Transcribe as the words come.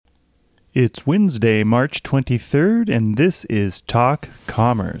It's Wednesday, March 23rd, and this is Talk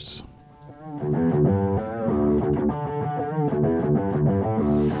Commerce.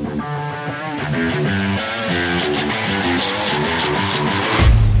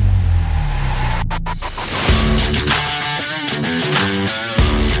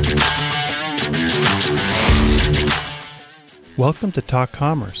 Welcome to Talk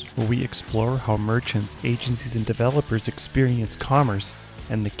Commerce, where we explore how merchants, agencies, and developers experience commerce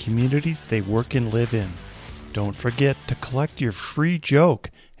and the communities they work and live in. Don't forget to collect your free joke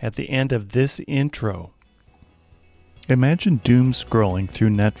at the end of this intro. Imagine doom scrolling through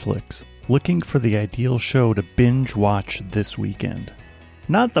Netflix, looking for the ideal show to binge watch this weekend.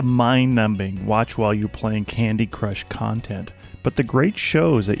 Not the mind-numbing, watch while you're playing Candy Crush content, but the great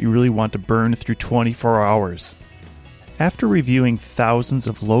shows that you really want to burn through 24 hours. After reviewing thousands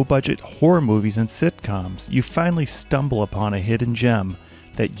of low-budget horror movies and sitcoms, you finally stumble upon a hidden gem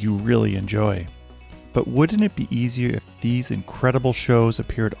that you really enjoy. But wouldn't it be easier if these incredible shows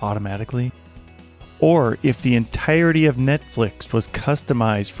appeared automatically? Or if the entirety of Netflix was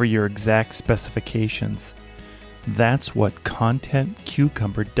customized for your exact specifications? That's what Content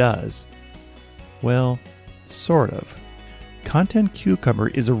Cucumber does. Well, sort of. Content Cucumber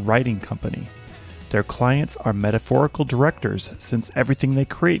is a writing company. Their clients are metaphorical directors, since everything they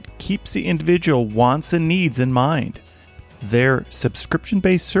create keeps the individual wants and needs in mind. Their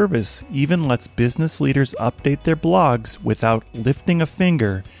subscription-based service even lets business leaders update their blogs without lifting a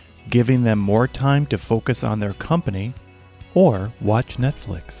finger, giving them more time to focus on their company or watch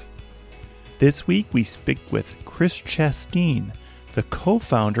Netflix. This week we speak with Chris Chasteen, the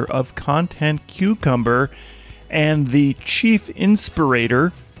co-founder of Content Cucumber and the chief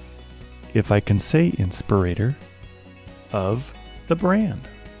inspirator, if I can say inspirator, of the brand.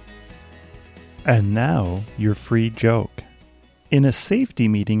 And now, your free joke. In a safety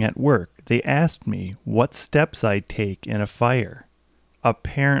meeting at work, they asked me what steps I'd take in a fire.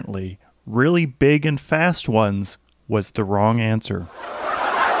 Apparently, really big and fast ones was the wrong answer.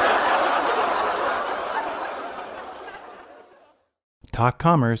 Talk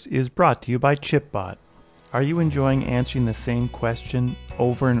Commerce is brought to you by ChipBot. Are you enjoying answering the same question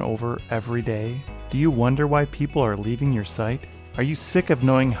over and over every day? Do you wonder why people are leaving your site? Are you sick of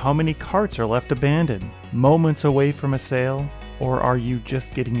knowing how many carts are left abandoned, moments away from a sale? Or are you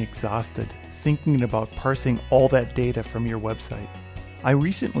just getting exhausted, thinking about parsing all that data from your website? I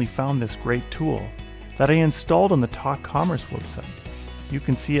recently found this great tool that I installed on the Talk Commerce website. You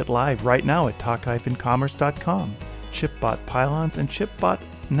can see it live right now at talk-commerce.com. ChipBot Pylons and ChipBot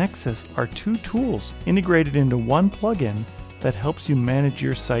Nexus are two tools integrated into one plugin that helps you manage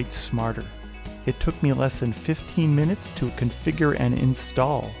your site smarter. It took me less than 15 minutes to configure and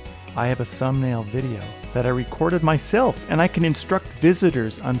install. I have a thumbnail video that I recorded myself, and I can instruct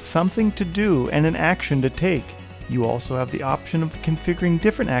visitors on something to do and an action to take. You also have the option of configuring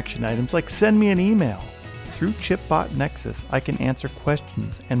different action items like send me an email. Through ChipBot Nexus, I can answer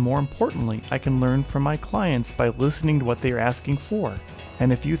questions, and more importantly, I can learn from my clients by listening to what they are asking for.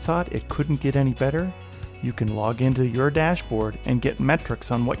 And if you thought it couldn't get any better, you can log into your dashboard and get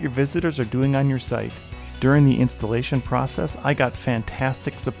metrics on what your visitors are doing on your site. During the installation process, I got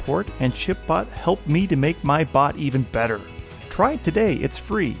fantastic support, and ChipBot helped me to make my bot even better. Try it today, it's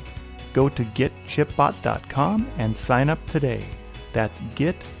free. Go to getchipbot.com and sign up today. That's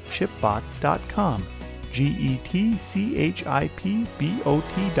getchipbot.com.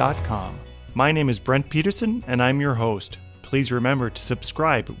 getchipbot.com. My name is Brent Peterson, and I'm your host. Please remember to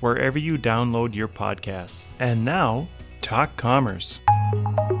subscribe wherever you download your podcasts. And now, Talk Commerce.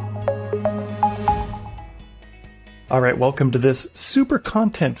 All right, welcome to this super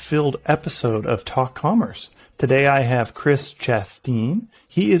content-filled episode of Talk Commerce. Today I have Chris Chasteen.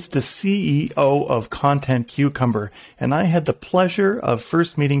 He is the CEO of Content Cucumber, and I had the pleasure of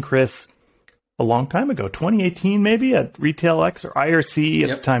first meeting Chris a long time ago, 2018 maybe, at RetailX or IRC at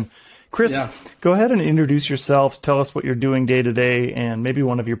the time. Chris, Go ahead and introduce yourselves. Tell us what you're doing day to day and maybe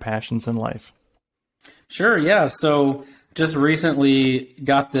one of your passions in life. Sure, yeah. So just recently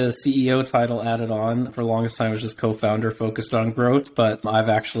got the CEO title added on. For the longest time, I was just co-founder focused on growth, but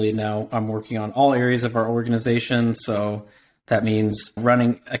I'm working on all areas of our organization. So that means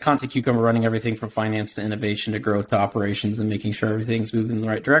running a Content Cucumber, running everything from finance to innovation to growth to operations and making sure everything's moving in the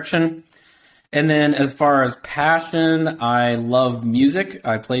right direction. And then as far as passion, I love music.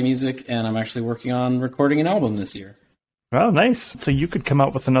 I play music, and I'm actually working on recording an album this year. Oh, nice. So you could come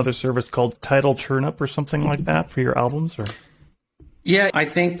out with another service called Title Turnup or something like that for your albums? Or? Yeah, I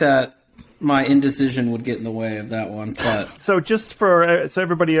think that my indecision would get in the way of that one. But so just for so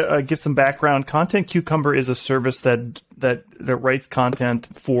everybody give some background, Content Cucumber is a service that writes content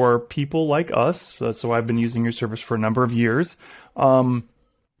for people like us. So I've been using your service for a number of years, and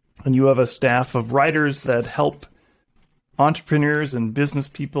you have a staff of writers that help entrepreneurs and business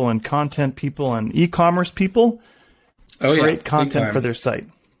people and content people and e-commerce people create content for their site.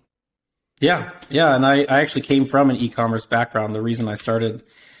 Yeah, and I actually came from an e-commerce background. The reason I started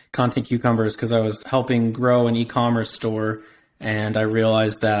Content Cucumber is because I was helping grow an e-commerce store, and I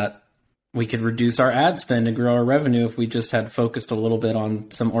realized that we could reduce our ad spend and grow our revenue if we just had focused a little bit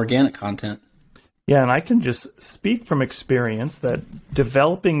on some organic content. Yeah, and I can just speak from experience that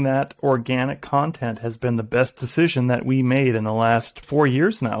developing that organic content has been the best decision that we made in the last 4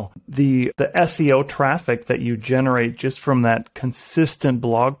 years now. The SEO traffic that you generate just from that consistent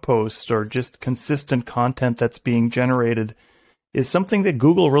blog posts or just consistent content that's being generated is something that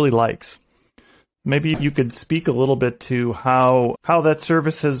Google really likes. Maybe you could speak a little bit to how that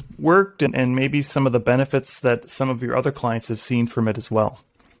service has worked and maybe some of the benefits that some of your other clients have seen from it as well.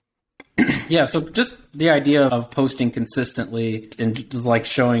 Yeah, so just the idea of posting consistently and like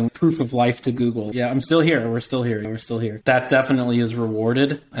showing proof of life to Google. Yeah, I'm still here. We're still here. We're still here. That definitely is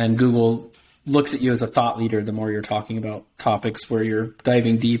rewarded. And Google looks at you as a thought leader the more you're talking about topics where you're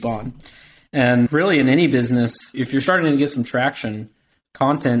diving deep on. And really in any business, if you're starting to get some traction,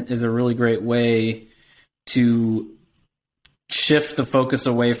 content is a really great way to shift the focus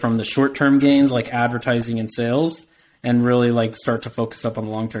away from the short-term gains like advertising and sales and really like start to focus up on the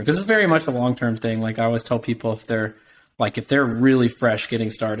long term. Because it's very much a long-term thing. Like I always tell people if they're really fresh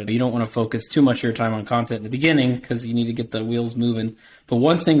getting started, you don't want to focus too much of your time on content in the beginning because you need to get the wheels moving. But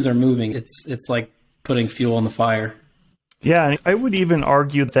once things are moving, it's like putting fuel on the fire. Yeah, I would even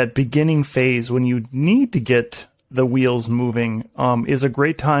argue that beginning phase when you need to get the wheels moving is a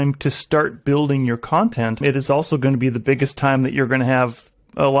great time to start building your content. It is also going to be the biggest time that you're going to have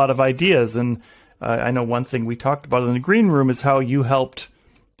a lot of ideas. And I know one thing we talked about in the green room is how you helped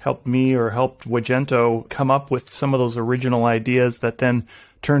me or helped Wagento come up with some of those original ideas that then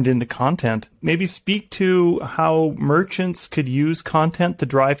turned into content. Maybe speak to how merchants could use content to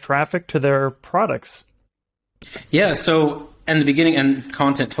drive traffic to their products. Yeah, so in the beginning, and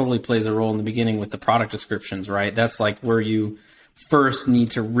content totally plays a role in the beginning with the product descriptions, right? That's like where you first need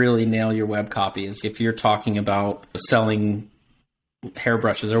to really nail your web copies. If you're talking about selling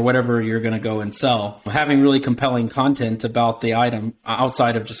hairbrushes or whatever you're going to go and sell, having really compelling content about the item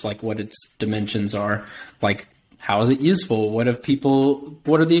outside of just like what its dimensions are, like how is it useful? What are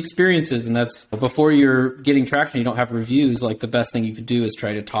the experiences? And that's before you're getting traction, you don't have reviews. Like the best thing you could do is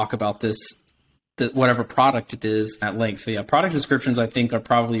try to talk about whatever product it is at length. So yeah, product descriptions I think are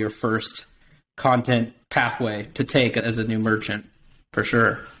probably your first content pathway to take as a new merchant for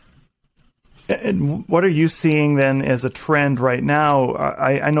sure. And what are you seeing then as a trend right now?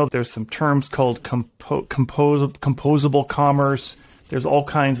 I know there's some terms called composable commerce. There's all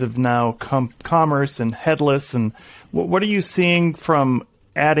kinds of now commerce and headless. And what are you seeing from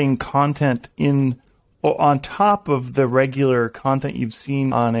adding content in on top of the regular content you've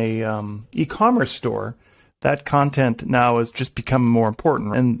seen on a e-commerce store? That content now has just become more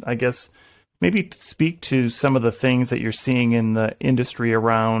important. And I guess maybe speak to some of the things that you're seeing in the industry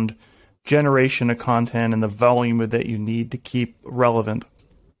around generation of content and the volume that you need to keep relevant.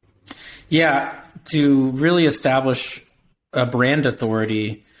 Yeah, to really establish a brand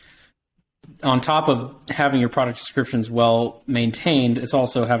authority, on top of having your product descriptions well maintained, it's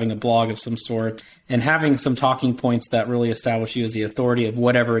also having a blog of some sort and having some talking points that really establish you as the authority of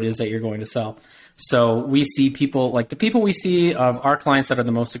whatever it is that you're going to sell. So we see people, like the people we see of our clients that are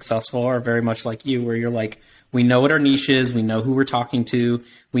the most successful are very much like you, where you're like, we know what our niche is, we know who we're talking to,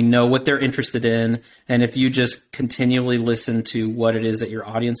 we know what they're interested in. And if you just continually listen to what it is that your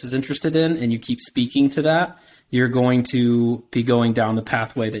audience is interested in and you keep speaking to that, you're going to be going down the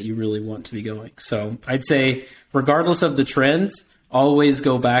pathway that you really want to be going. So I'd say regardless of the trends, always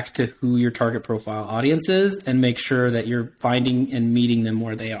go back to who your target profile audience is and make sure that you're finding and meeting them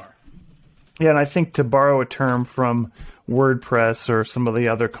where they are. Yeah, and I think to borrow a term from WordPress or some of the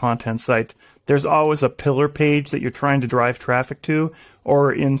other content sites, there's always a pillar page that you're trying to drive traffic to,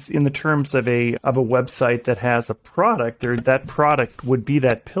 or in the terms of a website that has a product, that product would be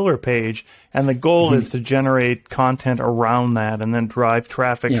that pillar page, and the goal is to generate content around that and then drive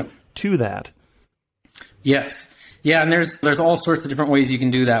traffic to that. Yes. Yeah, and there's all sorts of different ways you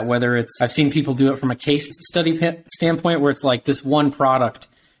can do that, whether it's, I've seen people do it from a case study standpoint where it's like this one product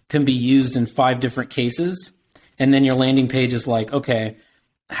can be used in 5 different cases, and then your landing page is like, okay,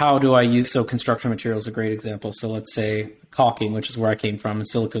 how do I use, so construction material is a great example. So let's say caulking, which is where I came from, and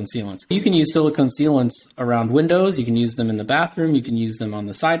silicone sealants. You can use silicone sealants around windows. You can use them in the bathroom. You can use them on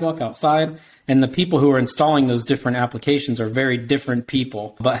the sidewalk outside. And the people who are installing those different applications are very different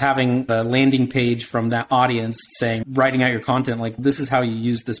people. But having a landing page from that audience saying, writing out your content, like this is how you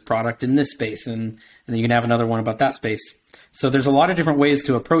use this product in this space. And then you can have another one about that space. So there's a lot of different ways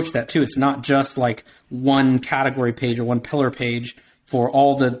to approach that too. It's not just like one category page or one pillar page for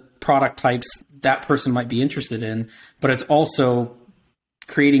all the product types that person might be interested in, but it's also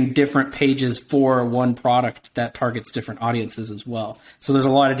creating different pages for one product that targets different audiences as well. So there's a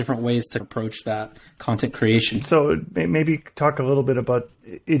lot of different ways to approach that content creation. So maybe talk a little bit about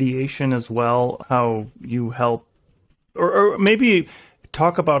ideation as well, how you help, or maybe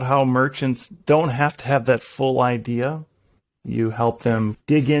talk about how merchants don't have to have that full idea. You help them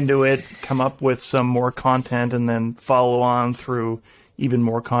dig into it, come up with some more content, and then follow on through even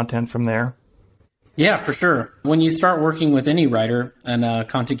more content from there. Yeah, for sure. When you start working with any writer, and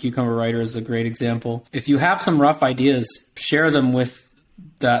Content Cucumber writer is a great example, if you have some rough ideas, share them with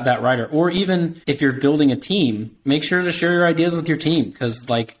that writer. Or even if you're building a team, make sure to share your ideas with your team, because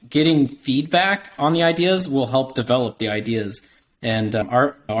like getting feedback on the ideas will help develop the ideas. And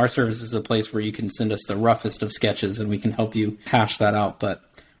our service is a place where you can send us the roughest of sketches and we can help you hash that out. But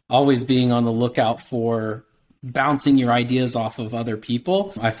always being on the lookout for bouncing your ideas off of other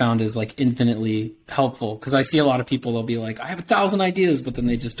people, I found is like infinitely helpful, because I see a lot of people, they'll be like, I have 1,000 ideas, but then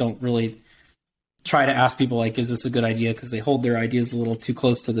they just don't really try to ask people like, is this a good idea? Because they hold their ideas a little too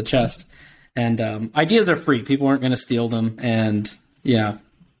close to the chest. And ideas are free. People aren't going to steal them. And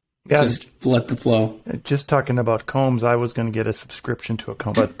just let them flow. Just talking about combs, I was going to get a subscription to a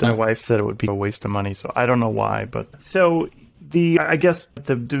comb, but my wife said it would be a waste of money. So I don't know why. But so I guess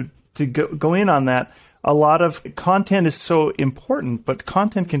to go in on that, a lot of content is so important, but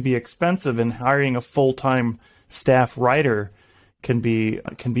content can be expensive, and hiring a full-time staff writer can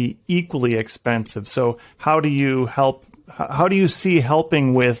be equally expensive. So how do you help? How do you see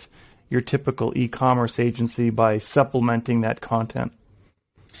helping with your typical e-commerce agency by supplementing that content?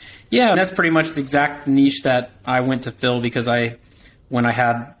 Yeah, that's pretty much the exact niche that I went to fill, because when I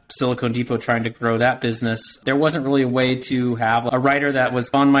had Silicon Depot trying to grow that business, there wasn't really a way to have a writer that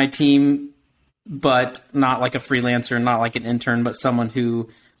was on my team, but not like a freelancer, not like an intern, but someone who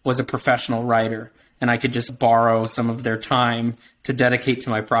was a professional writer. And I could just borrow some of their time to dedicate to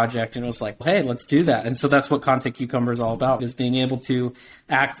my project. And it was like, hey, let's do that. And so that's what Content Cucumber is all about, is being able to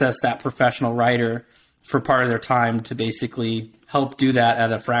access that professional writer for part of their time to basically help do that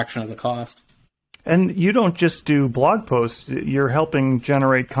at a fraction of the cost. And you don't just do blog posts. You're helping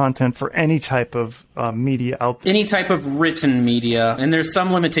generate content for any type of media out there. Any type of written media. And there's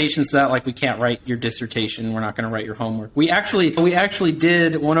some limitations to that, like we can't write your dissertation. We're not going to write your homework. We actually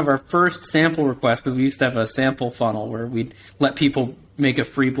did one of our first sample requests, because we used to have a sample funnel where we'd let people make a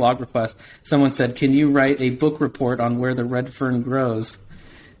free blog request. Someone said, can you write a book report on where the red fern grows?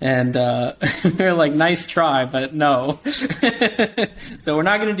 And they're like, nice try, but no. So we're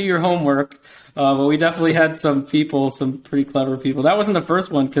not going to do your homework. But we definitely had some pretty clever people. That wasn't the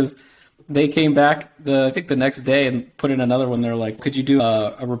first one, because they came back, I think the next day, and put in another one. They're like, could you do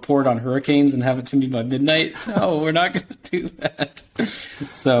a report on hurricanes and have it to me by midnight? No, we're not going to do that.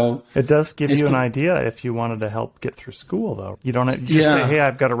 So it does give you an idea if you wanted to help get through school, though. You don't just say, hey,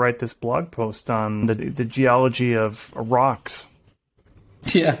 I've got to write this blog post on the geology of rocks.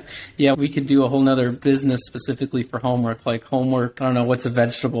 Yeah, we could do a whole nother business specifically for homework, like homework, I don't know, what's a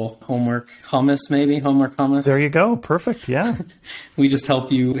vegetable? Homework hummus, maybe? Homework hummus? There you go. Perfect, yeah. We just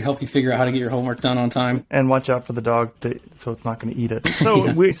help you figure out how to get your homework done on time. And watch out for the dog so it's not going to eat it.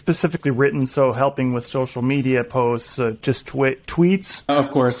 So we specifically written, so helping with social media posts, just tweets. Of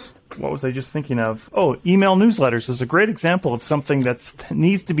course. What was I just thinking of? Oh, email newsletters is a great example of something that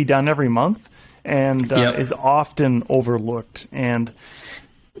needs to be done every month and is often overlooked. And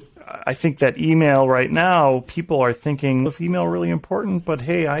I think that email right now, people are thinking, is email really important? But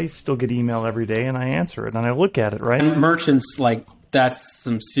hey, I still get email every day and I answer it and I look at it, right? And merchants, like, that's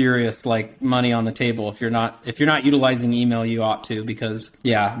some serious like money on the table. If you're not utilizing email, you ought to, because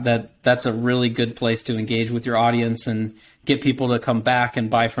that's a really good place to engage with your audience and get people to come back and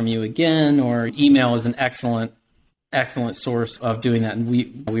buy from you again. Or email is an excellent source of doing that. And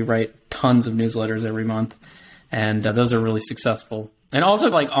we write tons of newsletters every month, and those are really successful. And also,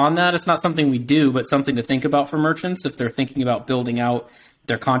 like, on that, it's not something we do, but something to think about for merchants if they're thinking about building out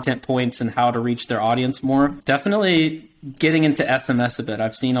their content points and how to reach their audience more. Definitely getting into SMS a bit.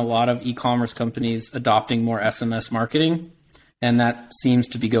 I've seen a lot of e-commerce companies adopting more SMS marketing, and that seems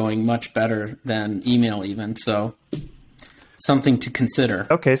to be going much better than email even. So something to consider.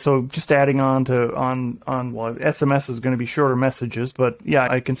 Okay, so just adding on to well, SMS is going to be shorter messages, but yeah,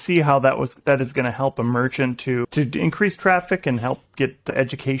 I can see how that is going to help a merchant to increase traffic and help get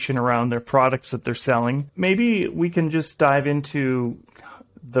education around their products that they're selling. Maybe we can just dive into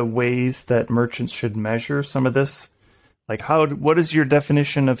the ways that merchants should measure some of this. Like what is your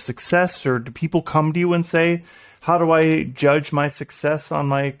definition of success, or do people come to you and say, how do I judge my success on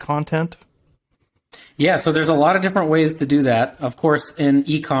my content? Yeah, so there's a lot of different ways to do that. Of course, in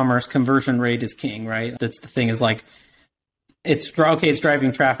e-commerce, conversion rate is king, right? That's the thing, is like, it's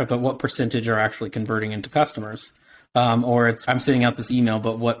driving traffic, but what percentage are actually converting into customers? Or I'm sending out this email,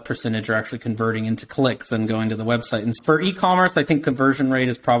 but what percentage are actually converting into clicks and going to the website? And for e-commerce, I think conversion rate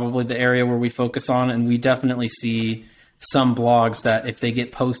is probably the area where we focus on, and we definitely see some blogs that if they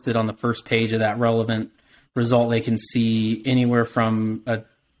get posted on the first page of that relevant result, they can see anywhere from a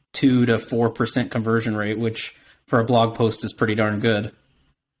 2 to 4% conversion rate, which for a blog post is pretty darn good.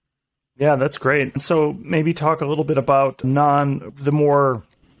 Yeah, that's great. So maybe talk a little bit about the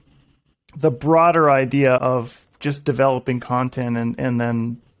broader idea of just developing content, and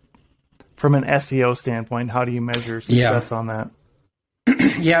then from an SEO standpoint, how do you measure success on that?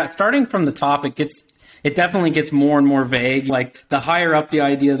 Yeah, starting from the top, it definitely gets more and more vague. Like, the higher up the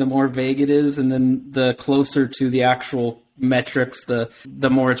idea, the more vague it is, and then the closer to the actual metrics, the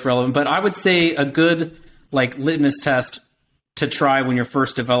more it's relevant. But I would say a good litmus test to try when you're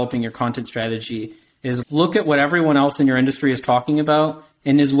first developing your content strategy is look at what everyone else in your industry is talking about,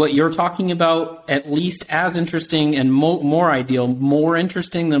 and is what you're talking about at least as interesting and more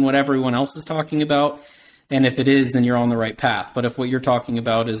interesting than what everyone else is talking about. And if it is, then you're on the right path. But if what you're talking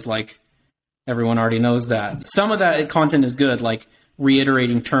about is like everyone already knows that, some of that content is good, like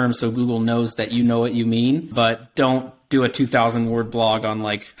reiterating terms so Google knows that you know what you mean, but don't do a 2,000 word blog on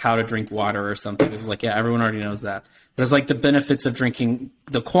like how to drink water or something. It's like, yeah, everyone already knows that. But it's like the benefits of drinking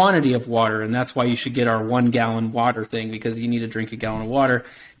the quantity of water, and that's why you should get our 1 gallon water thing, because you need to drink a gallon of water,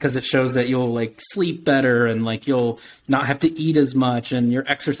 because it shows that you'll like sleep better, and like you'll not have to eat as much, and your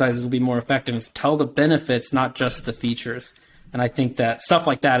exercises will be more effective. It's tell the benefits, not just the features. And I think that stuff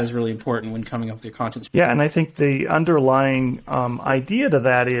like that is really important when coming up with your content. Yeah, and I think the underlying idea to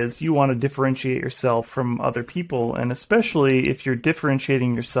that is you want to differentiate yourself from other people, and especially if you're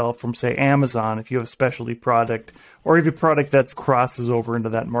differentiating yourself from, say, Amazon, if you have a specialty product, or if a product that crosses over into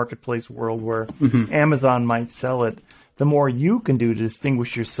that marketplace world where Amazon might sell it. The more you can do to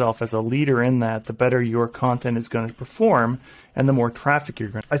distinguish yourself as a leader in that, the better your content is going to perform, and the more traffic you're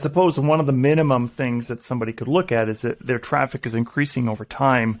going to. I suppose one of the minimum things that somebody could look at is that their traffic is increasing over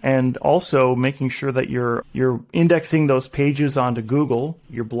time, and also making sure that you're indexing those pages onto Google,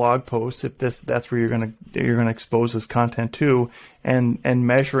 your blog posts, if that's where you're going to expose this content to, and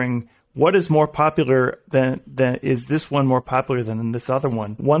measuring what is more popular than is this one more popular than this other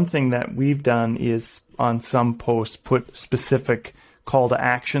one. One thing that we've done is on some posts put specific call to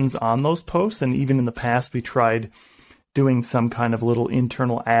actions on those posts, and even in the past we tried doing some kind of little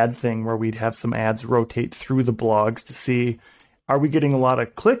internal ad thing where we'd have some ads rotate through the blogs to see, are we getting a lot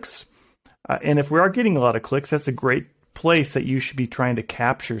of clicks? And if we are getting a lot of clicks, that's a great place that you should be trying to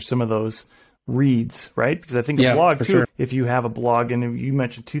capture some of those reads, right? Because I think a blog too, sure. If you have a blog and you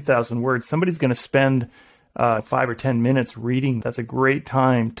mentioned 2,000 words, somebody's going to spend 5 or 10 minutes reading. That's a great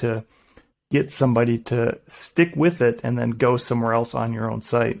time to get somebody to stick with it and then go somewhere else on your own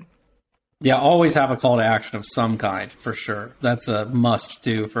site. Yeah, always have a call to action of some kind, for sure. That's a must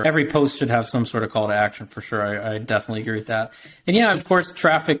do. For every post should have some sort of call to action, for sure. I definitely agree with that. And yeah, of course,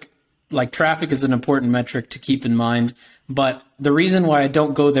 traffic is an important metric to keep in mind. But the reason why I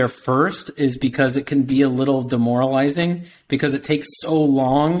don't go there first is because it can be a little demoralizing, because it takes so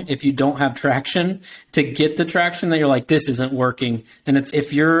long if you don't have traction to get the traction that you're like, this isn't working. And it's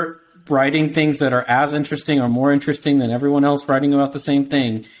if you're writing things that are as interesting or more interesting than everyone else writing about the same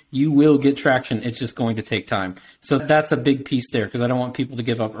thing, you will get traction. It's just going to take time. So that's a big piece there, because I don't want people to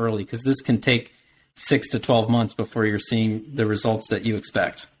give up early, because this can take 6 to 12 months before you're seeing the results that you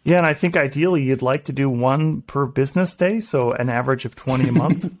expect. Yeah, and I think ideally you'd like to do one per business day, so an average of 20 a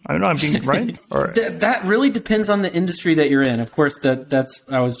month. I don't know, I'm being right? Or... That really depends on the industry that you're in. Of course, that's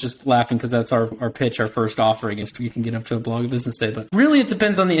I was just laughing because that's our pitch, our first offering is you can get up to a blog a business day. But really it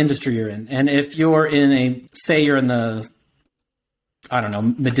depends on the industry you're in. And if you're in you're in the,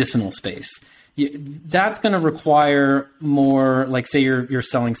 medicinal space, that's going to require more, like say you're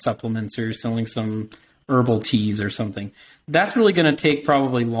selling supplements or you're selling some herbal teas or something. That's really going to take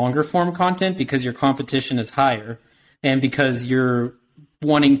probably longer form content, because your competition is higher and because you're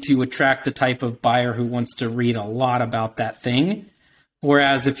wanting to attract the type of buyer who wants to read a lot about that thing.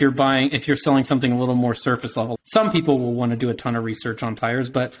 Whereas if you're selling something a little more surface level, some people will want to do a ton of research on tires,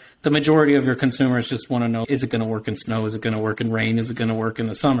 but the majority of your consumers just want to know, is it going to work in snow? Is it going to work in rain? Is it going to work in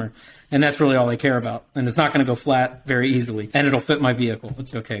the summer? And that's really all they care about. And it's not going to go flat very easily. And it'll fit my vehicle.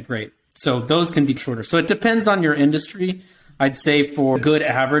 It's okay, great. So those can be shorter. So it depends on your industry. I'd say for good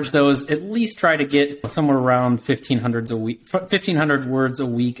average, those at least try to get somewhere around 1,500 words a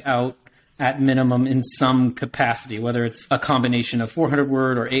week out at minimum in some capacity, whether it's a combination of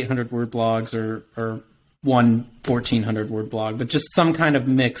 400-word or 800-word blogs or one 1,400-word blog. But just some kind of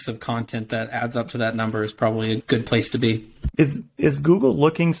mix of content that adds up to that number is probably a good place to be. Is Google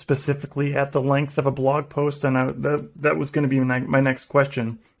looking specifically at the length of a blog post? And that was going to be my next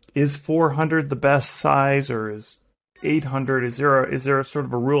question. Is 400 the best size, or is 800? Is there a sort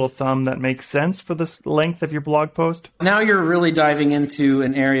of a rule of thumb that makes sense for the length of your blog post? Now you're really diving into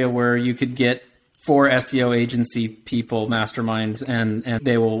an area where you could get 4 SEO agency people, masterminds, and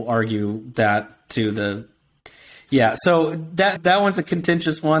they will argue that to the... Yeah, so that one's a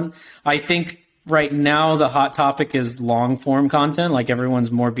contentious one. I think right now the hot topic is long form content. Like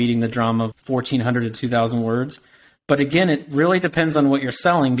everyone's more beating the drum of 1,400 to 2,000 words. But again, it really depends on what you're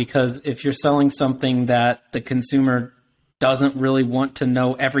selling, because if you're selling something that the consumer doesn't really want to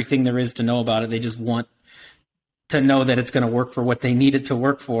know everything there is to know about it, they just want to know that it's going to work for what they need it to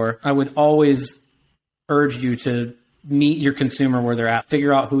work for, I would always urge you to meet your consumer where they're at,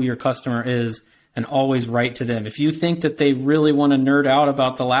 figure out who your customer is, and always write to them. If you think that they really want to nerd out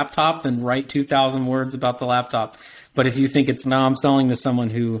about the laptop, then write 2,000 words about the laptop. But if you think it's, no, I'm selling to someone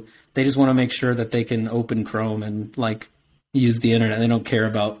who they just want to make sure that they can open Chrome and like use the internet, they don't care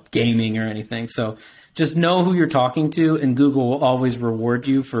about gaming or anything. So just know who you're talking to, and Google will always reward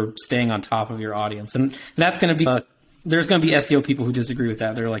you for staying on top of your audience. And that's going to be, there's going to be SEO people who disagree with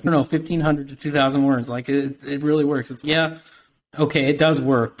that. They're like, no, 1,500 to 2,000 words. Like it really works. It's, yeah, okay, it does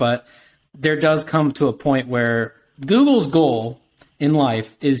work. But there does come to a point where Google's goal in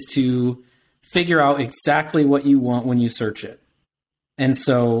life is to figure out exactly what you want when you search it. And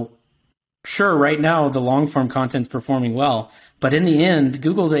so, sure, right now the long form content's performing well, but in the end,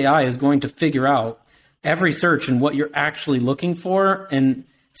 Google's AI is going to figure out every search and what you're actually looking for. And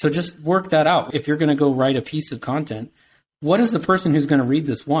so just work that out. If you're going to go write a piece of content, what does the person who's going to read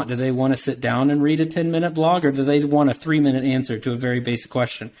this want? Do they want to sit down and read a 10-minute blog, or do they want a 3-minute answer to a very basic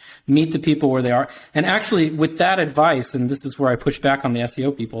question? Meet the people where they are. And actually, with that advice, and this is where I push back on the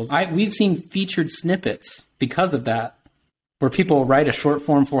SEO people, we've seen featured snippets because of that, where people write a short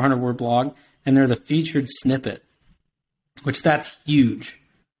form 400-word blog, and they're the featured snippet, which that's huge.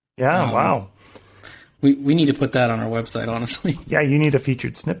 Yeah, wow. We need to put that on our website, honestly. Yeah, you need a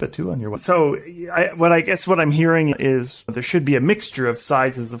featured snippet too on your website. So what I'm hearing is there should be a mixture of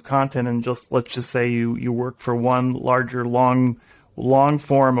sizes of content, and let's just say you work for one larger long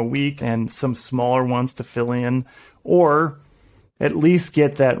form a week and some smaller ones to fill in, or at least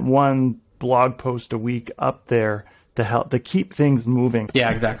get that one blog post a week up there to help to keep things moving. Yeah,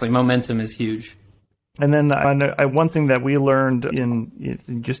 exactly. Momentum is huge. And then one thing that we learned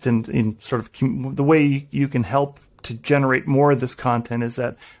in sort of the way you can help to generate more of this content is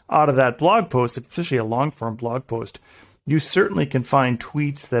that out of that blog post, especially a long form blog post, you certainly can find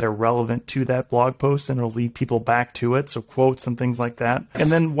tweets that are relevant to that blog post, and it'll lead people back to it. So quotes and things like that.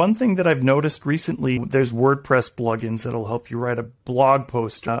 And then one thing that I've noticed recently, there's WordPress plugins that'll help you write a blog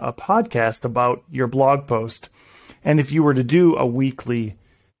post, a podcast about your blog post. And if you were to do a weekly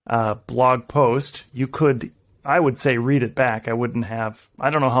blog post, you could, I would say, read it back. I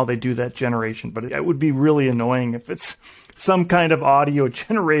don't know how they do that generation, but it would be really annoying if it's some kind of audio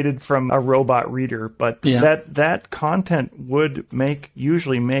generated from a robot reader. But yeah, that content would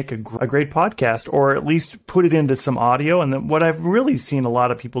usually make a great podcast, or at least put it into some audio. And then what I've really seen a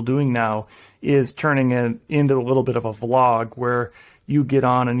lot of people doing now is turning it into a little bit of a vlog, where you get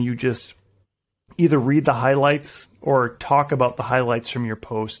on and you just either read the highlights or talk about the highlights from your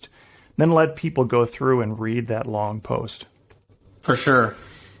post, then let people go through and read that long post. For sure.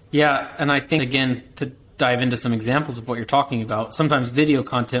 Yeah, and I think, again, to dive into some examples of what you're talking about, sometimes video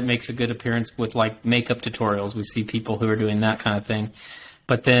content makes a good appearance with like makeup tutorials. We see people who are doing that kind of thing.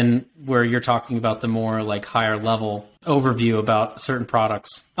 But then where you're talking about the more like higher level overview about certain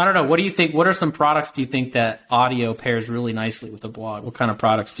products, I don't know. What do you think? What are some products do you think that audio pairs really nicely with a blog? What kind of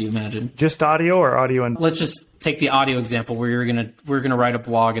products do you imagine? Just audio or audio? Let's just take the audio example where we're gonna write a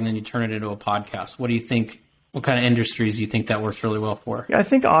blog and then you turn it into a podcast. What do you think? What kind of industries do you think that works really well for? Yeah, I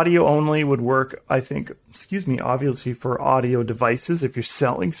think audio only would work. I think, obviously for audio devices, if you're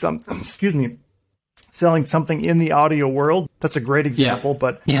selling something, selling something in the audio world, that's a great example.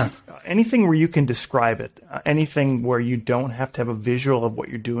 But anything where you can describe it, anything where you don't have to have a visual of what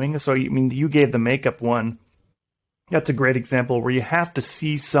you're doing. So, you gave the makeup one. That's a great example where you have to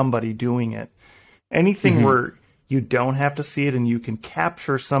see somebody doing it. Anything where you don't have to see it and you can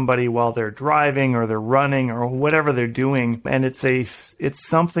capture somebody while they're driving or they're running or whatever they're doing, and it's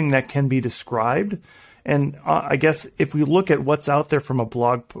something that can be described. And I guess if we look at what's out there from a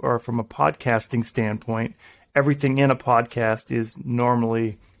blog or from a podcasting standpoint, everything in a podcast is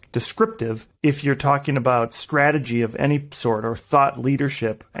normally descriptive. If you're talking about strategy of any sort or thought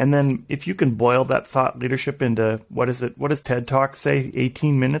leadership, and then if you can boil that thought leadership into, what does TED Talk say,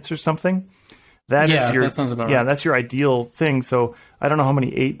 18 minutes or something? That sounds about right. That's your ideal thing. So I don't know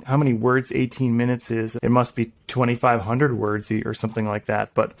how many words 18 minutes is. It must be 2,500 words or something like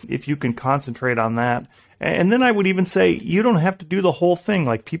that. But if you can concentrate on that, and then I would even say you don't have to do the whole thing.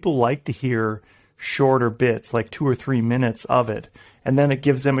 Like, people like to hear shorter bits, like 2 or 3 minutes of it, and then it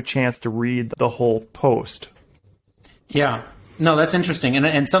gives them a chance to read the whole post. Yeah, no, that's interesting,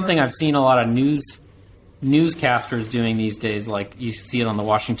 and something I've seen a lot of newscasters doing these days, like you see it on the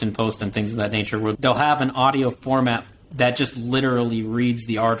Washington Post and things of that nature, where they'll have an audio format that just literally reads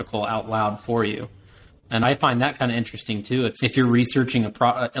the article out loud for you. And I find that kind of interesting too. It's if you're researching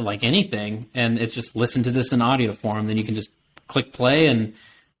like anything, and it's just listen to this in audio form, then you can just click play and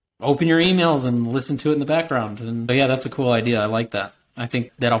open your emails and listen to it in the background. And but yeah, that's a cool idea. I like that. I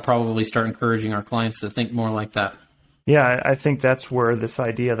think that'll probably start encouraging our clients to think more like that. Yeah, I think that's where this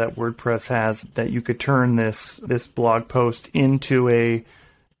idea that WordPress has, that you could turn this blog post into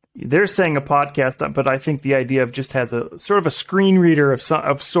they're saying a podcast, but I think the idea of just has a sort of a screen reader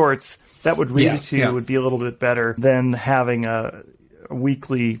of sorts that would read it to you would be a little bit better than having a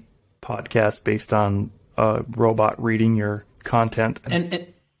weekly podcast based on a robot reading your content. And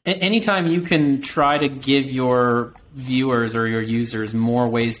anytime you can try to give your viewers or your users more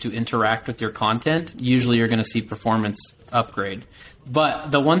ways to interact with your content, usually you're going to see performance upgrade.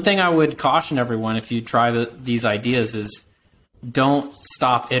 But the one thing I would caution everyone, if you try these ideas, is don't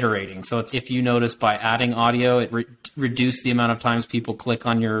stop iterating. So if you notice by adding audio, it reduce the amount of times people click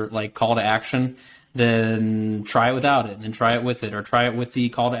on your call to action, then try it without it, and then try it with it, or try it with the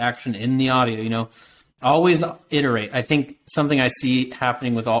call to action in the audio. Always iterate. I think something I see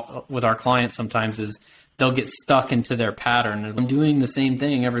happening with our clients sometimes is they'll get stuck into their pattern. I'm doing the same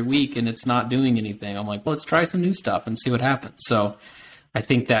thing every week and it's not doing anything. I'm like, well, let's try some new stuff and see what happens. So I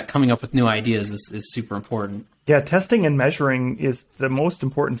think that coming up with new ideas is super important. Yeah, testing and measuring is the most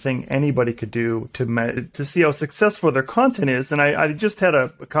important thing anybody could do to see how successful their content is. And I just had a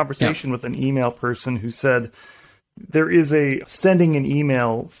conversation with an email person who said there is sending an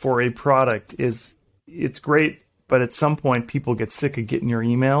email for a product it's great, but at some point people get sick of getting your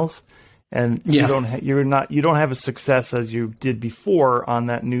emails. And you don't have a success as you did before on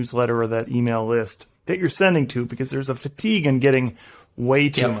that newsletter or that email list that you're sending to, because there's a fatigue in getting way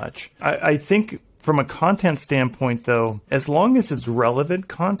too much. I think from a content standpoint, though, as long as it's relevant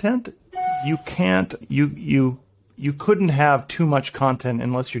content, you couldn't have too much content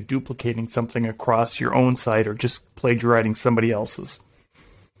unless you're duplicating something across your own site or just plagiarizing somebody else's.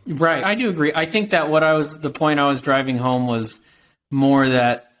 Right, I do agree. I think that the point I was driving home was more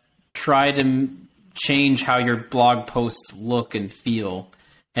that try to change how your blog posts look and feel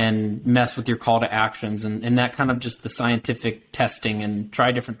and mess with your call to actions and that kind of just the scientific testing, and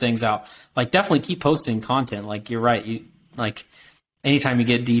try different things out. Definitely keep posting content. You're right. Anytime you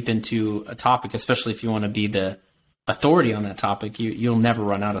get deep into a topic, especially if you want to be the authority on that topic, you'll never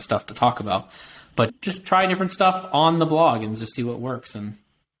run out of stuff to talk about. But just try different stuff on the blog and just see what works. And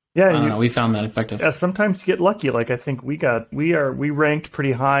I don't know, we found that effective. Yeah, sometimes you get lucky. I think we ranked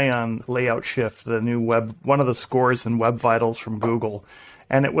pretty high on Layout Shift, the new one of the scores in Web Vitals from Google.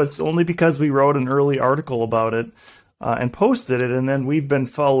 And it was only because we wrote an early article about it and posted it. And then we've been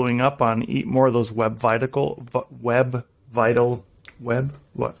following up on more of those Core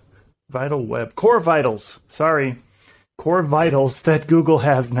Vitals that Google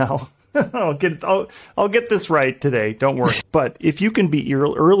has now. I'll get this right today. Don't worry. But if you can be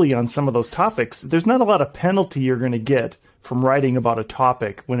early on some of those topics, there's not a lot of penalty you're going to get from writing about a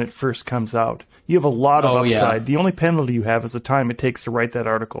topic when it first comes out. You have a lot of upside. Yeah. The only penalty you have is the time it takes to write that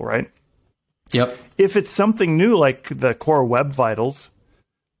article, right? Yep. If it's something new like the Core Web Vitals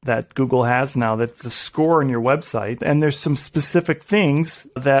that Google has now, that's a score on your website, and there's some specific things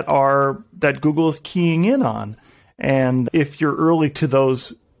that Google is keying in on. And if you're early to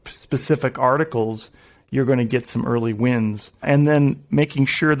those specific articles, you're going to get some early wins. And then making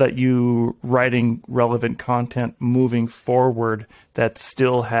sure that you writing relevant content moving forward that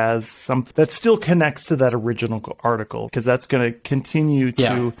still has that still connects to that original article, because that's going to continue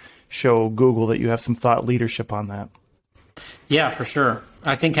to show Google that you have some thought leadership on that. Yeah, for sure.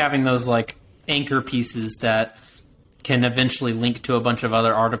 I think having those like anchor pieces that can eventually link to a bunch of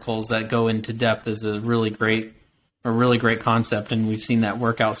other articles that go into depth is a really great concept, and we've seen that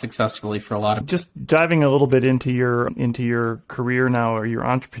work out successfully for a lot of. Just diving a little bit into your career now, or your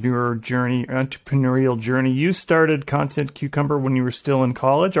entrepreneurial journey. You started Content Cucumber when you were still in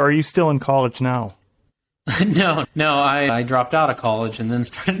college, or are you still in college now? No, I dropped out of college and then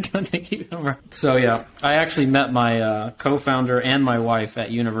started Content Cucumber. So yeah, I actually met my co-founder and my wife at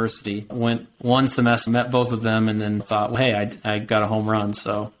university. Went one semester, met both of them, and then thought, well, hey, I got a home run.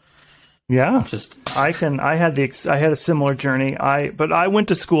 So yeah, I had a similar journey. But I went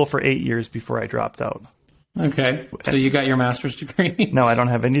to school for 8 years before I dropped out. Okay, so you got your master's degree? No, I don't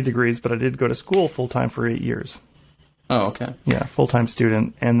have any degrees, but I did go to school full time for 8 years. Oh, okay. Yeah, full-time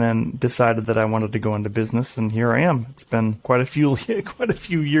student, and then decided that I wanted to go into business, and here I am. It's been quite a few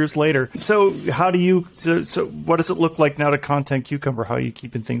years later. So what does it look like now to Content Cucumber? How are you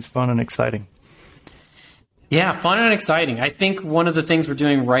keeping things fun and exciting? Yeah, fun and exciting. I think one of the things we're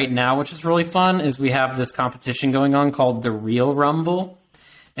doing right now, which is really fun, is we have this competition going on called the Reel Rumble.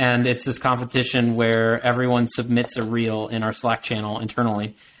 And it's this competition where everyone submits a reel in our Slack channel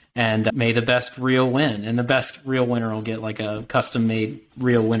internally. And may the best reel win. And the best reel winner will get like a custom-made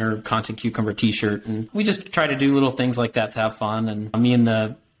reel winner Content Cucumber t-shirt. And we just try to do little things like that to have fun. And me and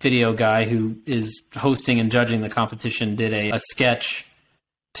the video guy who is hosting and judging the competition did a sketch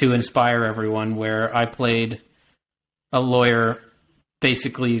to inspire everyone where I played a lawyer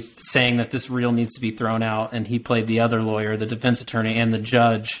basically saying that this reel needs to be thrown out. And he played the other lawyer, the defense attorney, and the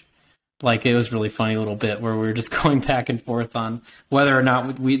judge. Like, it was a really funny little bit where we were just going back and forth on whether or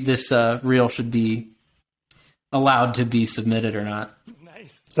not this reel should be allowed to be submitted or not.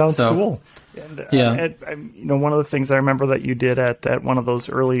 Nice. Sounds cool. And, yeah. One of the things I remember that you did at one of those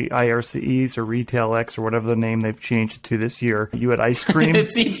early IRCEs or Retail X or whatever the name they've changed it to this year, you had ice cream. It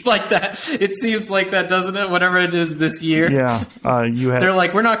seems like that, doesn't it? Whatever it is this year. Yeah. They're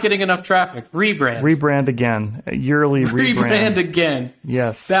like, we're not getting enough traffic. Rebrand. Rebrand again. Yearly rebrand. Rebrand again.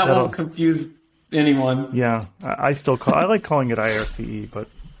 Yes. That won't confuse anyone. Yeah. I like calling it IRCE, but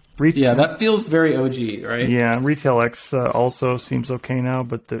yeah, that feels very OG, right? Yeah, Retail X also seems okay now,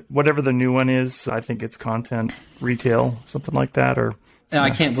 but whatever the new one is, I think it's Content Retail, something like that.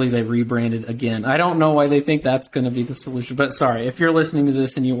 I can't believe they rebranded again. I don't know why they think that's going to be the solution, but sorry, if you're listening to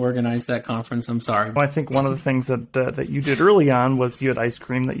this and you organized that conference, I'm sorry. Well, I think one of the things that you did early on was you had ice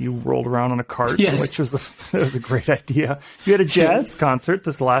cream that you rolled around on a cart, yes. Which was a great idea. You had a jazz concert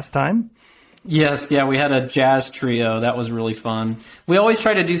this last time. Yes, yeah, we had a jazz trio. That was really fun. We always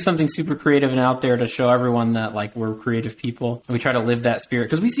try to do something super creative and out there to show everyone that like we're creative people. We try to live that spirit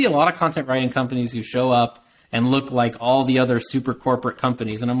because we see a lot of content writing companies who show up and look like all the other super corporate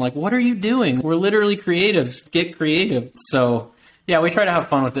companies. And I'm like, what are you doing? We're literally creatives. Get creative. So yeah, we try to have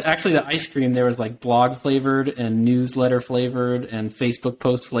fun with it. Actually, the ice cream, there was like blog flavored and newsletter flavored and Facebook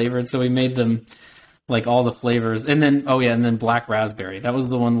post flavored. So we made them like all the flavors. And then black raspberry. That was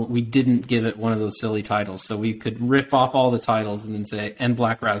the one we didn't give it one of those silly titles. So we could riff off all the titles and then say, and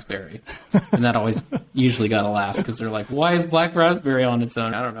black raspberry. And that always usually got a laugh because they're like, why is black raspberry on its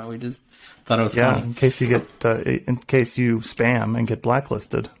own? I don't know. We just thought it was funny. In case you spam and get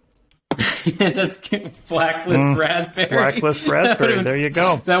blacklisted. That's blacklist raspberry. Blacklist raspberry. There you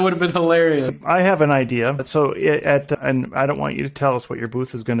go. That would have been hilarious. I have an idea. So and I don't want you to tell us what your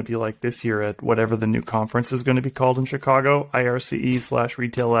booth is going to be like this year at whatever the new conference is going to be called in Chicago,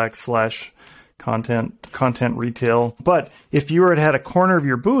 IRCE/RetailX/content retail. But if you had a corner of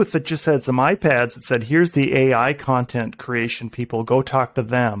your booth that just had some iPads that said, here's the AI content creation people, go talk to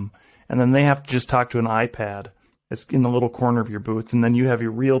them. And then they have to just talk to an iPad. It's in the little corner of your booth, and then you have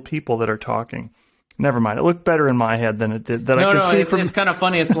your real people that are talking. Never mind. It looked better in my head than it did. It's kind of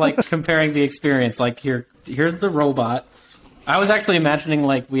funny. It's like comparing the experience. Like here's the robot. I was actually imagining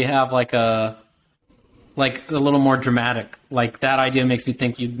like we have like a little more dramatic. Like that idea makes me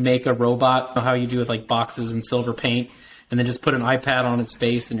think you'd make a robot, how you do with like boxes and silver paint, and then just put an iPad on its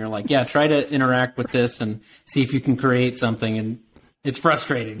face, and you're like, yeah, try to interact with this and see if you can create something. And it's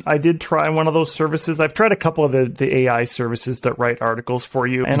frustrating. I did try one of those services. I've tried a couple of the AI services that write articles for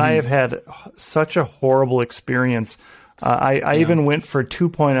you, and I have had such a horrible experience I even went for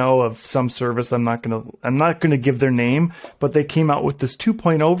 2.0 of some service. I'm not gonna give their name, but they came out with this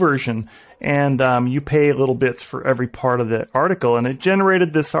 2.0 version, and you pay little bits for every part of the article, and it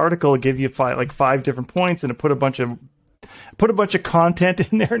generated this article. It gave you five different points, and it put a bunch of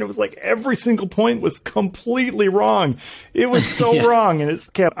content in there, and it was like every single point was completely wrong. It was so wrong, and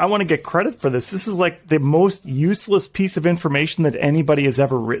I want to get credit for this. This is like the most useless piece of information that anybody has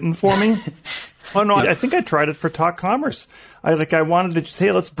ever written for me. Oh no, I think I tried it for Talk Commerce. I wanted to just,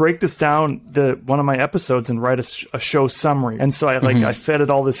 hey, let's break this down, one of my episodes, and write a show summary. And so I fed it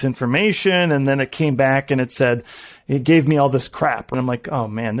all this information, and then it came back and it gave me all this crap. And I'm like, oh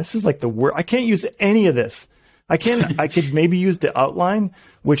man, this is like the worst. I can't use any of this. I could maybe use the outline,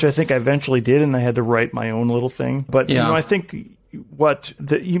 which I think I eventually did, and I had to write my own little thing. But I think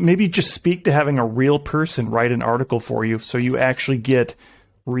you maybe just speak to having a real person write an article for you, so you actually get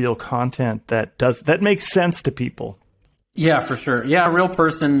real content that makes sense to people. Yeah, for sure. Yeah, a real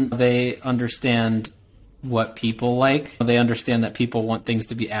person, they understand what people like. They understand that people want things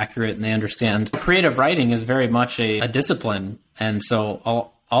to be accurate, and they understand creative writing is very much a discipline. And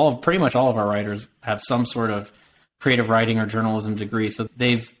so pretty much all of our writers have some sort of creative writing or journalism degree. So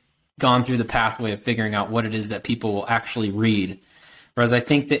they've gone through the pathway of figuring out what it is that people will actually read. Whereas I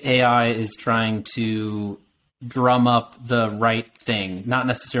think that AI is trying to drum up the right thing, not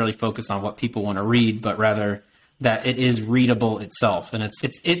necessarily focus on what people want to read, but rather that it is readable itself. And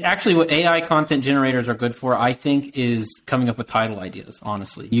it actually, what AI content generators are good for, I think, is coming up with title ideas.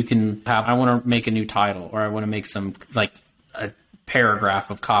 Honestly, you can have, I want to make a new title, or I want to make some a paragraph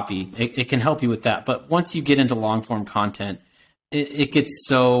of copy. It can help you with that. But once you get into long form content, it gets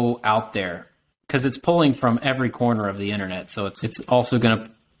so out there because it's pulling from every corner of the internet. So it's also going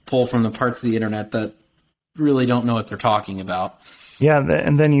to pull from the parts of the internet that really don't know what they're talking about. Yeah,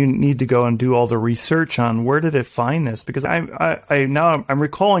 and then you need to go and do all the research on where did it find this, because I'm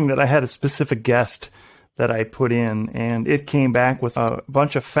recalling that I had a specific guest that I put in, and it came back with a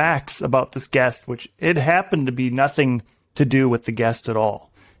bunch of facts about this guest, which it happened to be nothing to do with the guest at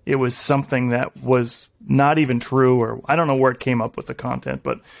all. It was something that was not even true, or I don't know where it came up with the content,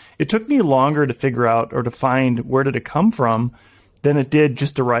 but it took me longer to figure out or to find where did it come from than it did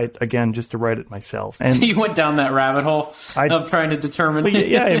just to write it myself. And so you went down that rabbit hole of trying to determine.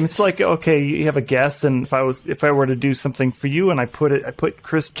 Yeah, it's like, okay, you have a guest, and if I were to do something for you, and I put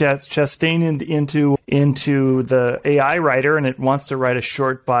Chris Chasteen into the AI writer, and it wants to write a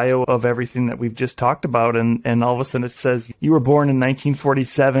short bio of everything that we've just talked about, and all of a sudden it says you were born in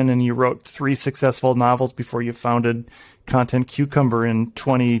 1947 and you wrote 3 successful novels before you founded Content Cucumber in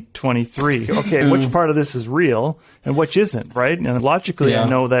 2023. Okay, which part of this is real and which isn't, right? And logically, I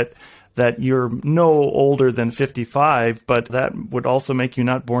know that you're no older than 55, but that would also make you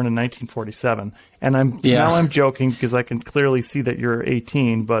not born in 1947. And now I'm joking because I can clearly see that you're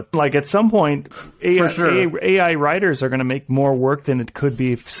 18. But like at some point, AI writers are going to make more work than it could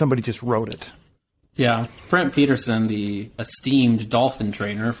be if somebody just wrote it. Yeah, Brent Peterson, the esteemed dolphin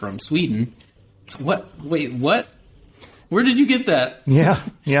trainer from Sweden. What? Wait, what? Where did you get that? Yeah,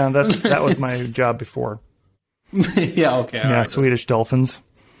 that was my job before. Yeah, okay. Yeah, right, Swedish dolphins.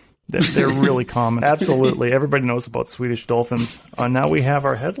 They're really common. Absolutely. Everybody knows about Swedish dolphins. Now we have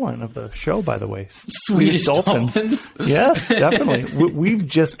our headline of the show, by the way. Swedish dolphins? Yes, definitely. We've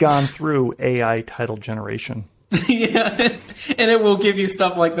just gone through AI title generation. Yeah, and it will give you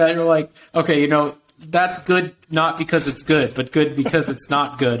stuff like that. You're like, okay, that's good not because it's good, but good because it's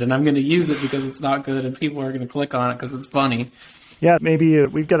not good. And I'm going to use it because it's not good, and people are going to click on it because it's funny. Yeah, maybe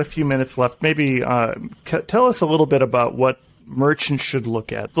we've got a few minutes left. Maybe tell us a little bit about what merchants should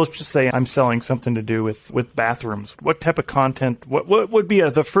look at. Let's just say I'm selling something to do with bathrooms. What type of content, what would be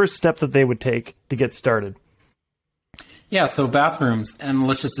the first step that they would take to get started? Yeah, so bathrooms, and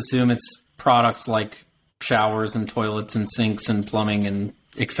let's just assume it's products like showers and toilets and sinks and plumbing and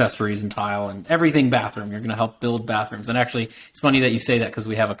accessories and tile and everything bathroom. You're going to help build bathrooms. And actually, it's funny that you say that because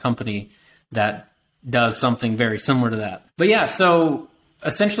we have a company that does something very similar to that. But yeah, so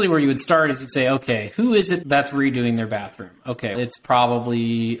essentially where you would start is you'd say, okay, who is it that's redoing their bathroom? Okay, it's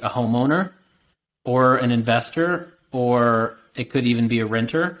probably a homeowner or an investor, or it could even be a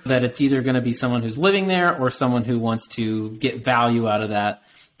renter, that it's either going to be someone who's living there or someone who wants to get value out of that.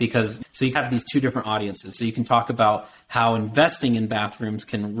 So you have these two different audiences. So you can talk about how investing in bathrooms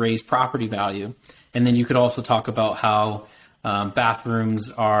can raise property value. And then you could also talk about how bathrooms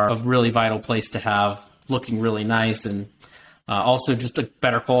are a really vital place to have, looking really nice, and also just a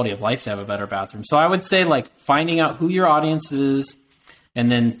better quality of life to have a better bathroom. So I would say finding out who your audience is and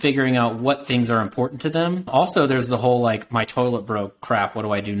then figuring out what things are important to them. Also, there's the whole my toilet broke crap, what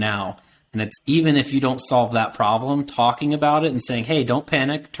do I do now? And it's even if you don't solve that problem, talking about it and saying, hey, don't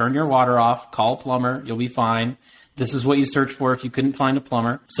panic, turn your water off, call a plumber, you'll be fine. This is what you search for if you couldn't find a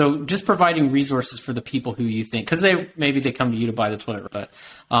plumber. So just providing resources for the people who you think, because maybe they come to you to buy the toilet, but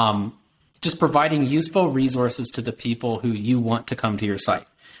just providing useful resources to the people who you want to come to your site.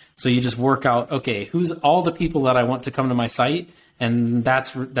 So you just work out, okay, who's all the people that I want to come to my site? And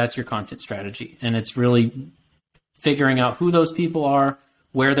that's your content strategy. And it's really figuring out who those people are,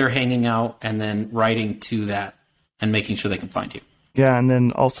 where they're hanging out, and then writing to that and making sure they can find you. Yeah, and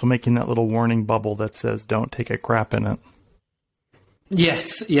then also making that little warning bubble that says don't take a crap in it.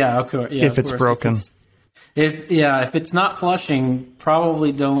 Yes, yeah, of course. Yeah, if it's broken. If it's not flushing,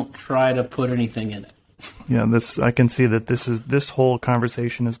 probably don't try to put anything in it. Yeah, I can see that this whole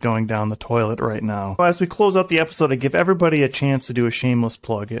conversation is going down the toilet right now. As we close out the episode, I give everybody a chance to do a shameless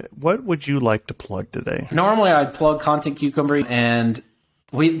plug. What would you like to plug today? Normally, I'd plug Content Cucumber, and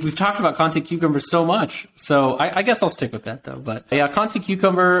we've talked about Content Cucumber so much, so I guess I'll stick with that, though. But yeah, Content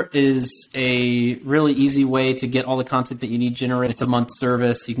Cucumber is a really easy way to get all the content that you need generated. It's a month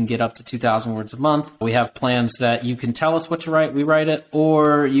service. You can get up to 2,000 words a month. We have plans that you can tell us what to write, we write it,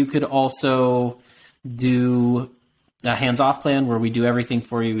 or you could also do a hands-off plan where we do everything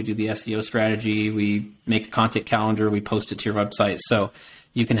for you. We do the SEO strategy, we make a content calendar, we post it to your website. So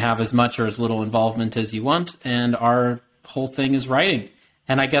you can have as much or as little involvement as you want, and our whole thing is writing.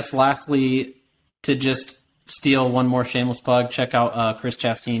 And I guess lastly, to just steal one more shameless plug, check out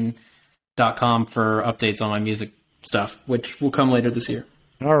chrischasteen.com for updates on my music stuff, which will come later this year.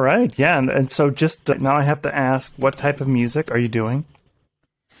 All right, yeah, and so just now I have to ask, what type of music are you doing?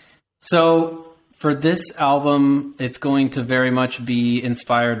 So for this album, it's going to very much be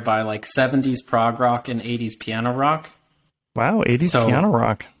inspired by like 70s prog rock and 80s piano rock. Wow, 80s piano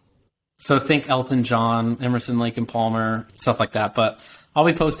rock. So think Elton John, Emerson, Lake and Palmer, stuff like that. But I'll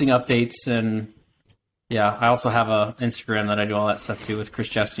be posting updates, and yeah, I also have an Instagram that I do all that stuff too with Chris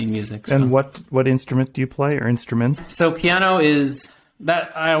Chasteen Music. So. And what instrument do you play, or instruments? So piano is...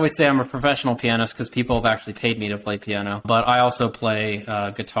 that I always say I'm a professional pianist because people have actually paid me to play piano. But I also play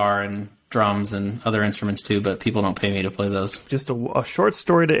guitar and drums and other instruments too, but people don't pay me to play those. Just a short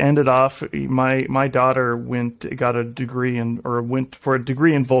story to end it off. My daughter went for a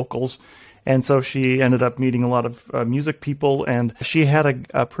degree in vocals, and so she ended up meeting a lot of music people, and she had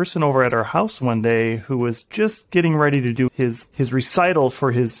a person over at our house one day who was just getting ready to do his recital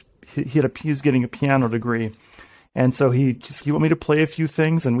for he was getting a piano degree. And so he wanted me to play a few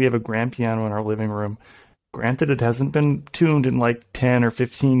things, and we have a grand piano in our living room. Granted, it hasn't been tuned in like 10 or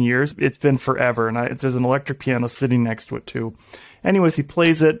 15 years. It's been forever, and there's an electric piano sitting next to it too. Anyways, he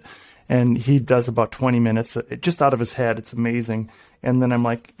plays it, and he does about 20 minutes just out of his head. It's amazing. And then I'm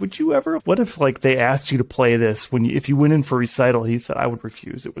like, what if like they asked you to play this if you went in for recital? He said, I would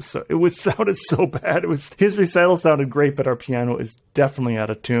refuse. It sounded so bad. His recital sounded great, but our piano is definitely out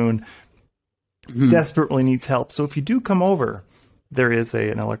of tune. Desperately needs help. So if you do come over, there is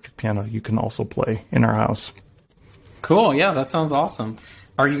an electric piano you can also play in our house. Cool. Yeah, that sounds awesome.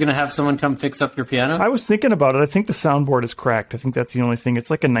 Are you going to have someone come fix up your piano? I was thinking about it. I think the soundboard is cracked. I think that's the only thing. It's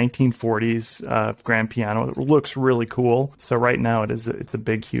like a 1940s grand piano. It looks really cool. So right now it's a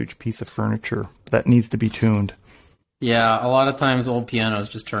big, huge piece of furniture that needs to be tuned. Yeah, a lot of times old pianos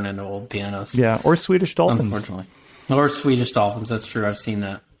just turn into old pianos. Yeah, or Swedish Dolphins. Unfortunately. Or Swedish Dolphins. That's true. I've seen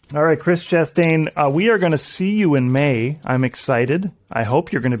that. All right, Chris Chasteen, we are going to see you in May. I'm excited. I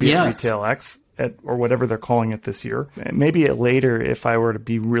hope you're going to be at Retail X, or whatever they're calling it this year. Maybe later, if I were to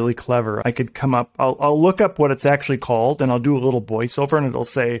be really clever, I could come up. I'll look up what it's actually called, and I'll do a little voiceover, and it'll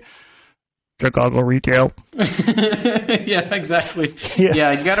say, Chicago Retail. Yeah, exactly.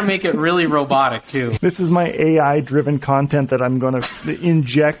 Yeah, you got to make it really robotic too. This is my AI-driven content that I'm going to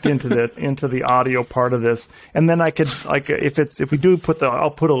inject into the audio part of this, and then I could if we do I'll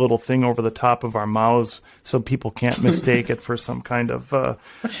put a little thing over the top of our mouths so people can't mistake it for some kind of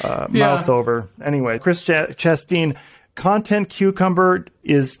mouth over. Anyway, Chris Chasteen, Content Cucumber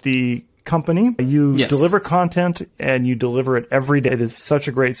is the company. You deliver content, and you deliver it every day. It is such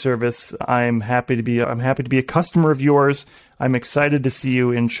a great service. I'm happy to be a customer of yours. I'm excited to see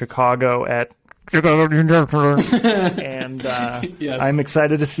you in Chicago at and I'm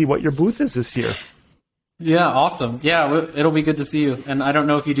excited to see what your booth is this year. Yeah, awesome. Yeah, it'll be good to see you. And I don't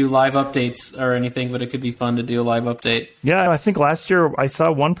know if you do live updates or anything, but it could be fun to do a live update. Yeah, I think last year I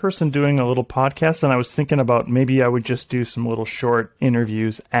saw one person doing a little podcast, and I was thinking about maybe I would just do some little short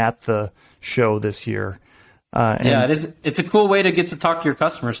interviews at the show this year. Yeah, it is. It's a cool way to get to talk to your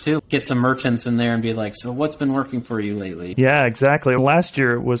customers too. Get some merchants in there and be like, so what's been working for you lately? Yeah, exactly. Last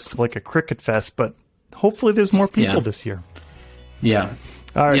year it was like a cricket fest, but hopefully there's more people this year. Yeah.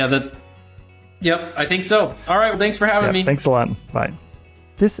 All right. Yeah, Yep, I think so. All right, well, thanks for having me. Thanks a lot. Bye.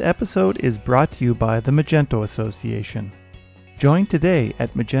 This episode is brought to you by the Magento Association. Join today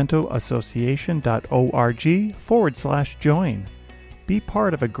at magentoassociation.org/join. Be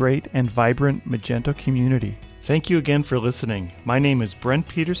part of a great and vibrant Magento community. Thank you again for listening. My name is Brent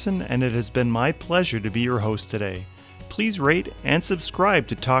Peterson, and it has been my pleasure to be your host today. Please rate and subscribe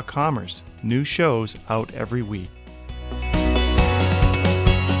to Talk Commerce. New shows out every week.